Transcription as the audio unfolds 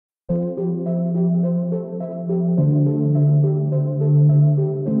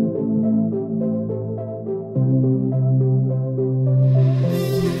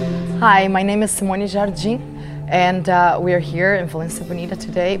Hi, my name is Simone Jardim, and we are here in Valencia Bonita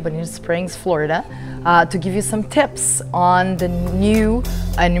today, Bonita Springs, Florida, to give you some tips on the new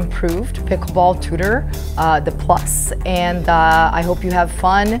and improved pickleball tutor, the Plus. And I hope you have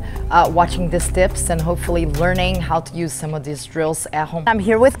fun watching these tips and hopefully learning how to use some of these drills at home. I'm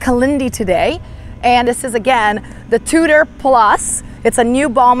here with Kalindi today, and this is again the Tutor Plus. It's a new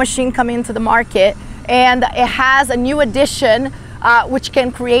ball machine coming into the market, and it has a new addition which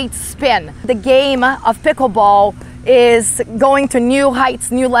can create spin. The game of pickleball is going to new heights,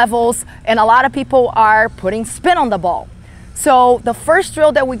 new levels, and a lot of people are putting spin on the ball. So the first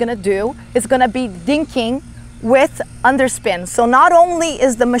drill that we're gonna do is gonna be dinking with underspin. So not only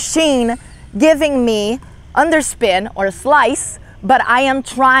is the machine giving me underspin or slice, but I am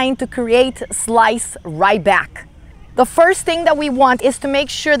trying to create slice right back. The first thing that we want is to make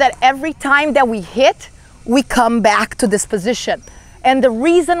sure that every time that we hit, we come back to this position. And the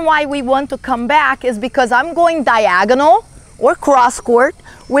reason why we want to come back is because I'm going diagonal or cross court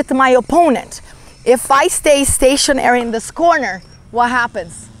with my opponent. If I stay stationary in this corner, what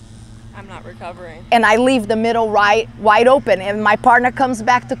happens? I'm not recovering. And I leave the middle right wide open. And my partner comes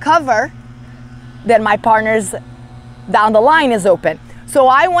back to cover, then my partner's down the line is open. So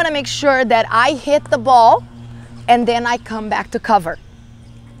I want to make sure that I hit the ball and then I come back to cover.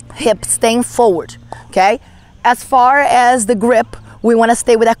 Hip staying forward, okay? As far as the grip, we want to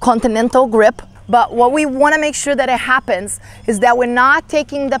stay with a continental grip, but what we want to make sure that it happens is that we're not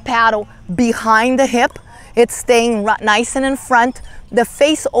taking the paddle behind the hip. It's staying nice and in front. The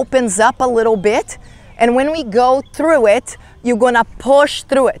face opens up a little bit, and when we go through it, you're going to push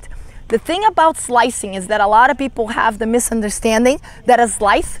through it. The thing about slicing is that a lot of people have the misunderstanding that a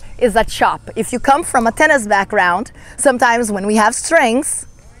slice is a chop. If you come from a tennis background, sometimes when we have strings,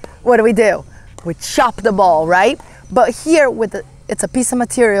 what do? We chop the ball, right? But here it's a piece of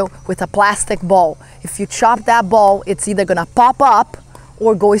material with a plastic ball. If you chop that ball, it's either gonna pop up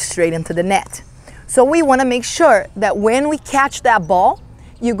or go straight into the net. So we wanna make sure that when we catch that ball,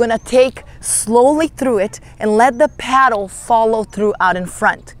 you're gonna take slowly through it and let the paddle follow through out in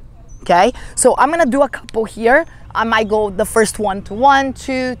front, okay? So I'm gonna do a couple here. I might go the first one to 1,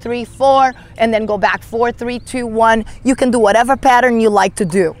 2, 3, 4, and then go back 4, 3, 2, 1. You can do whatever pattern you like to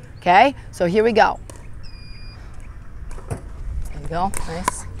do. Okay, so here we go. There you go,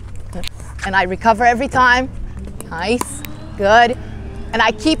 nice. Good. And I recover every time. Nice, good. And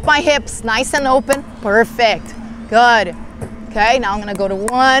I keep my hips nice and open. Perfect, good. Okay, now I'm gonna go to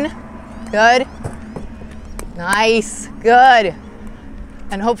 1. Good. Nice, good.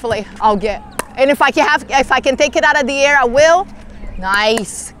 And hopefully I'll get, and if I can take it out of the air, I will.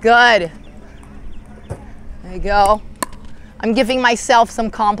 Nice, good. There you go. I'm giving myself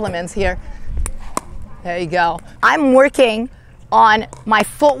some compliments here. There you go. I'm working on my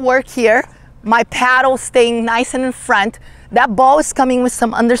footwork here, my paddle staying nice and in front. That ball is coming with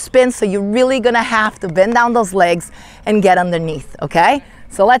some underspin, so you're really gonna have to bend down those legs and get underneath, okay?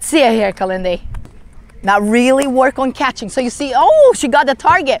 So let's see it here, Kalindi. Now really work on catching. So you see, oh, she got the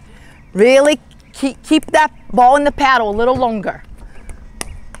target. Really keep that ball in the paddle a little longer.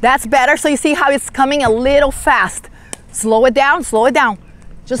 That's better. So you see how it's coming a little fast. Slow it down, slow it down.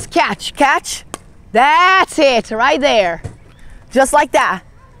 Just catch, catch. That's it, right there. Just like that.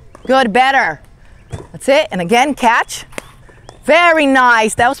 Good, better. That's it, and again, catch. Very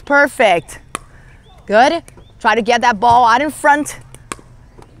nice, that was perfect. Good, try to get that ball out in front.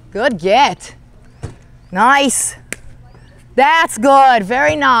 Good, get. Nice. That's good,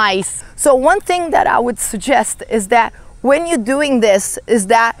 very nice. So one thing that I would suggest is that when you're doing this is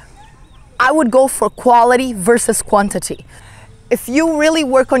that I would go for quality versus quantity. If you really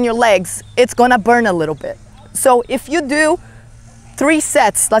work on your legs, it's gonna burn a little bit. So if you do 3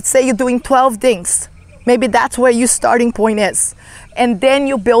 sets, let's say you're doing 12 dinks, maybe that's where your starting point is. And then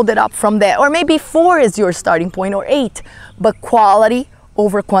you build it up from there. Or maybe 4 is your starting point, or 8, but quality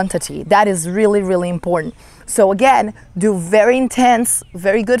over quantity. That is really, really important. So again, do very intense,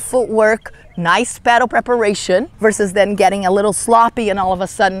 very good footwork, nice paddle preparation versus then getting a little sloppy and all of a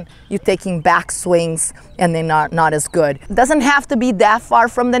sudden you're taking back swings and they're not as good. It doesn't have to be that far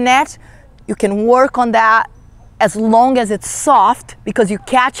from the net. You can work on that as long as it's soft because you're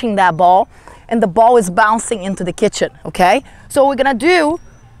catching that ball and the ball is bouncing into the kitchen, okay? So we're gonna do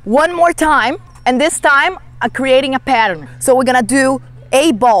one more time, and this time I'm creating a pattern. So we're gonna do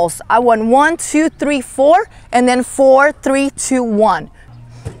 8 balls. I want 1, 2, 3, 4, and then 4, 3, 2, 1.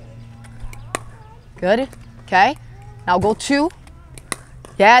 Good, okay. Now go 2.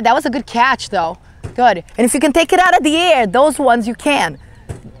 Yeah, that was a good catch though. Good, and if you can take it out of the air, those ones you can.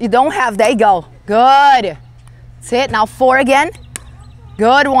 You don't have, there you go. Good. That's it, now 4 again.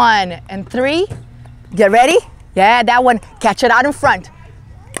 Good one. And 3. Get ready. Yeah, that one. Catch it out in front.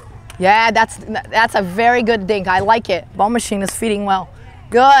 Yeah, that's a very good dink. I like it. Ball machine is feeding well.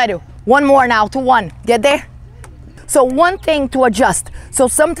 Good. One more now to 1. Get there. So one thing to adjust. So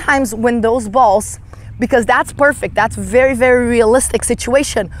sometimes when those balls, because that's perfect, that's very, very realistic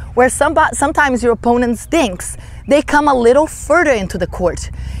situation where sometimes your opponent's dinks, they come a little further into the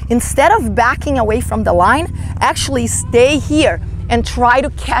court. Instead of backing away from the line, actually stay here and try to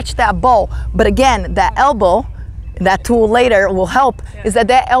catch that ball. But again, that elbow, that tool later will help, is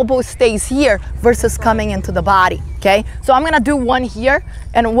that elbow stays here versus coming into the body, okay? So I'm gonna do one here,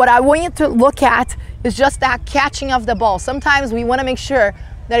 and what I want you to look at is just that catching of the ball. Sometimes we wanna make sure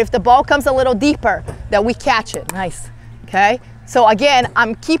that if the ball comes a little deeper, that we catch it. Nice, okay? So again,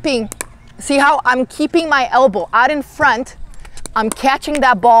 see how I'm keeping my elbow out in front. I'm catching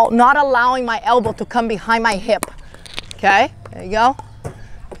that ball, not allowing my elbow to come behind my hip, okay? There you go, there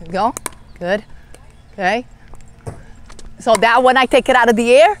you go, good, okay? So that one, I take it out of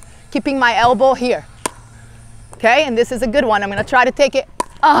the air, keeping my elbow here. Okay, and this is a good one. I'm gonna try to take it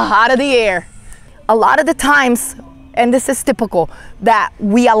out of the air. A lot of the times, and this is typical, that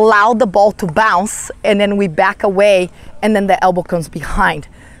we allow the ball to bounce and then we back away and then the elbow comes behind.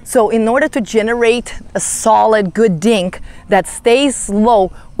 So in order to generate a solid, good dink that stays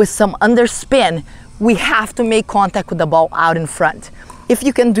low with some underspin, we have to make contact with the ball out in front. If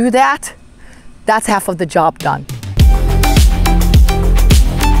you can do that, that's half of the job done.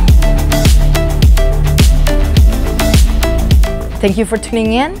 Thank you for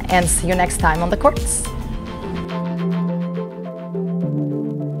tuning in and see you next time on the courts.